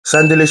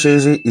Sandile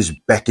Shezi is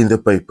back in the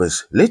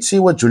papers. Let's see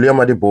what Julia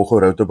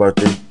Madibogo wrote about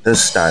him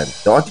this time.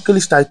 The article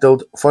is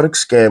titled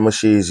Forex Scammer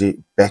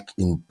Shezi Back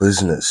in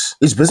Business.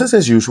 It's business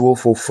as usual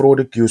for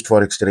fraud-accused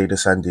forex trader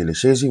Sandile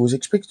Shezi, who is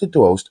expected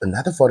to host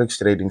another forex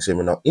trading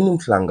seminar in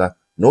Umhlanga,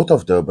 north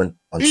of Durban,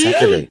 on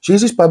Saturday.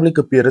 Shezi's public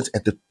appearance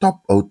at the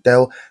Top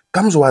Hotel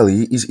comes while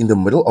he is in the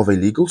middle of a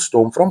legal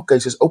storm from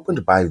cases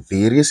opened by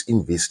various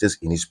investors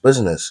in his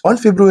business. On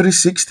February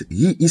 6th,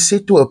 he is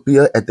set to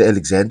appear at the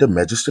Alexander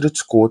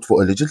Magistrates Court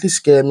for allegedly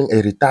scamming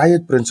a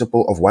retired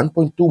principal of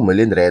 1.2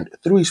 million rand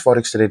through his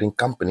forex trading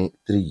company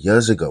 3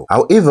 years ago.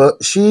 However,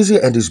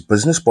 Shezi and his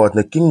business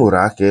partner King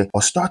Murake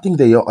are starting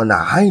the year on a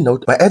high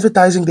note by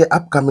advertising their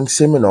upcoming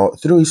seminar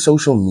through his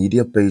social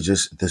media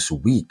pages this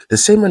week. The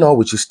seminar,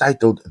 which is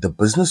titled The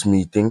Business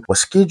Meeting, was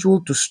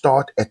scheduled to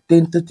start at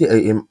 10:30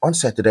 a.m. on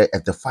Saturday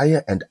at the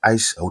Fire and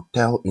Ice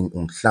Hotel in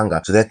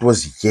Umhlanga. So that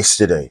was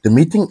yesterday. The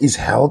meeting is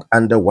held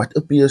under what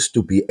appears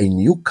to be a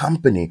new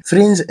company,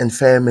 Friends and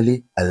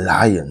Family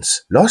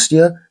Alliance. Last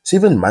year,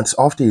 7 months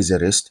after his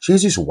arrest,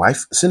 Shezi's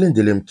wife,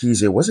 Silindile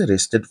Mkhize, was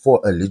arrested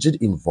for alleged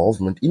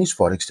involvement in his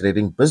forex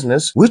trading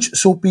business, which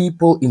saw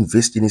people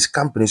invest in his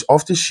companies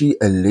after she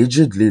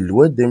allegedly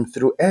lured them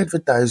through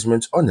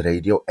advertisements on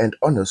radio and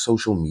on her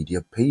social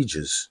media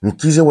pages.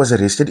 Mkhize was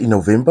arrested in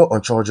November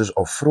on charges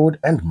of fraud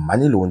and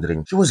money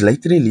laundering. She was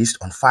later released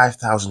on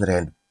 5,000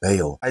 rand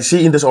bail. I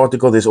see in this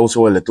article there's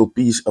also a little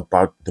piece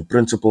about the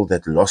principal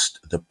that lost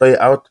the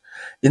payout.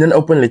 In an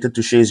open letter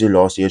to Shezi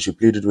last year, she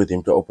pleaded with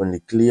him to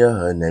openly clear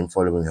her name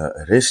following her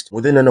arrest.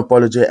 More than an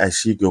apology, I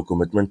seek your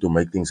commitment to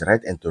make things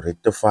right and to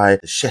rectify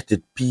the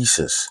shattered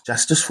pieces.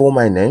 Justice for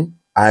my name.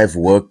 I've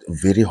worked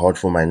very hard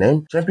for my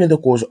name, championed the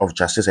cause of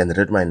justice and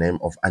rid my name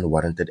of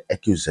unwarranted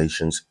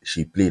accusations,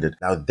 she pleaded.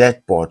 Now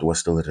that part was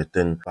still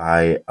written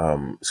by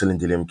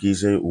Silindile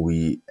Mkhize.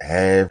 We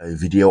have a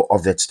video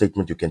of that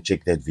statement. You can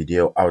check that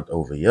video out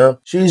over here.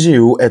 Shezi,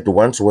 who at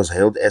once was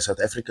hailed as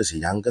South Africa's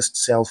youngest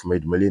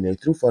self-made millionaire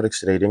through forex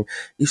trading,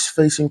 is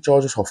facing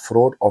charges of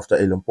fraud after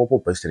a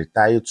Limpopo-based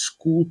retired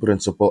school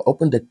principal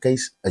opened a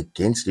case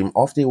against him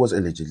after he was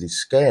allegedly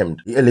scammed.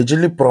 He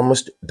allegedly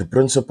promised the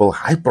principal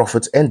high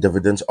profits and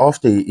dividends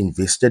after he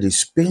invested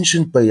his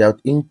pension payout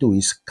into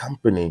his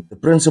company. The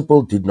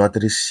principal did not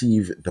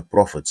receive the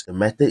profits. The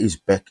matter is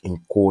back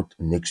in court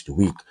next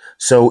week.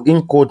 So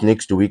in court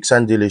next week,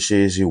 Sandile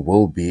Shezi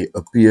will be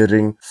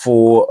appearing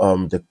for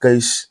the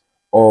case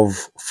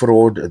of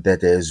fraud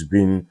that has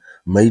been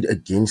made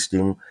against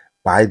him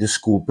by the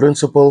school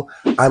principal.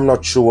 I'm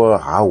not sure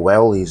how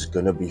well he's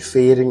going to be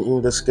faring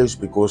in this case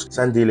because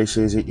Sandile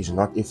Shezi is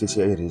not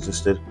FSCA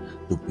registered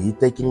to be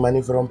taking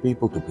money from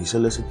people, to be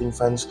soliciting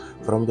funds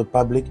from the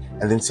public.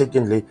 And then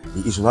secondly,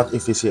 he is not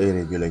FSCA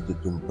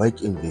regulated to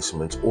make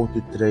investments or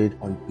to trade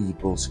on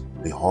people's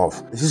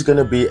behalf. This is going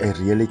to be a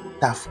really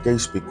tough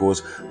case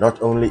because not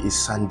only is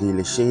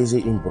Sandile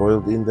Shezi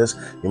embroiled in this,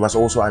 you must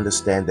also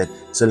understand that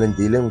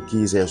Silindile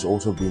Mkhize has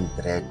also been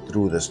dragged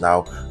through this.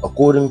 Now,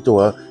 according to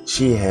her,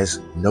 she has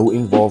no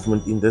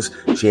involvement in this.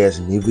 She has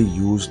never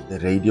used the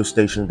radio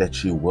station that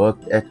she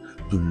worked at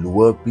to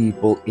lure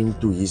people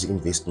into his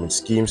investment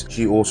schemes.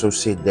 She also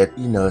said that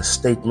in her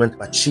statement,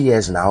 but she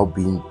has now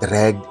been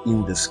dragged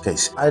in this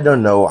case. I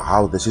don't know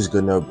how this is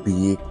gonna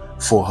be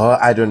for her.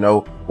 I don't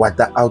know what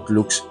the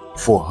outlooks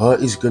for her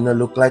is gonna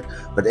look like,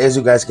 but as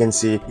you guys can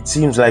see, it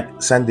seems like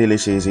Sandile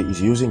Shezi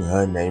is using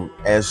her name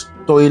as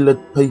toilet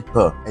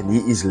paper and he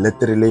is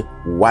literally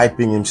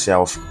wiping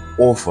himself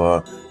off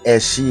her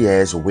as she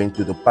has went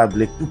to the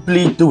public to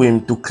plead to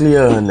him to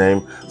clear her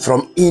name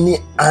from any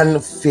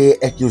unfair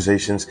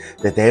accusations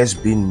that has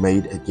been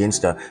made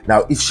against her.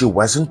 Now, if she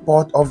wasn't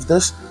part of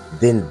this,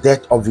 then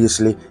that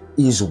obviously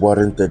is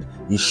warranted.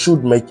 He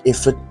should make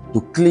effort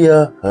to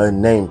clear her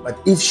name. But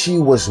if she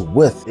was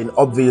with, then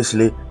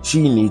obviously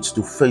she needs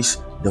to face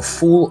the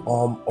full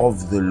arm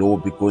of the law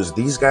because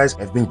these guys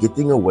have been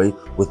getting away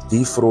with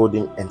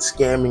defrauding and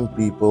scamming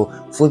people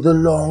for the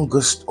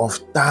longest of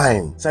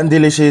time.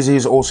 Sandile Shezi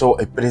is also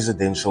a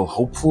presidential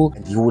hopeful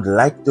and he would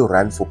like to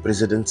run for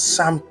president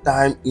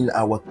sometime in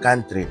our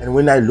country. And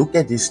when I look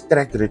at his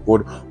track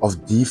record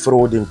of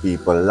defrauding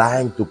people,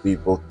 lying to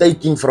people,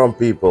 taking from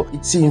people,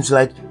 it seems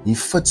like he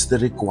fits the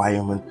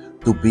requirement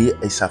to be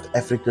a South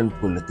African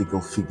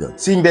political figure.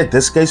 Seeing that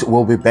this case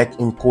will be back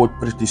in court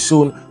pretty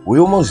soon, we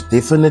will most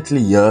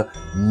definitely hear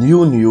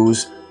new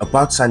news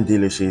about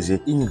Sandile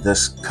Shezi in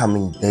this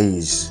coming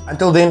days.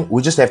 Until then,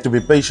 we just have to be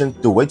patient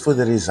to wait for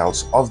the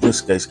results of this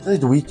case so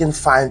that we can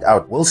find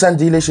out, will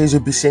Sandile Shezi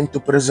be sent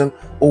to prison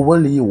or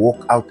will he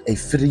walk out a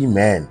free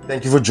man?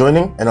 Thank you for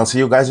joining and I'll see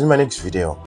you guys in my next video.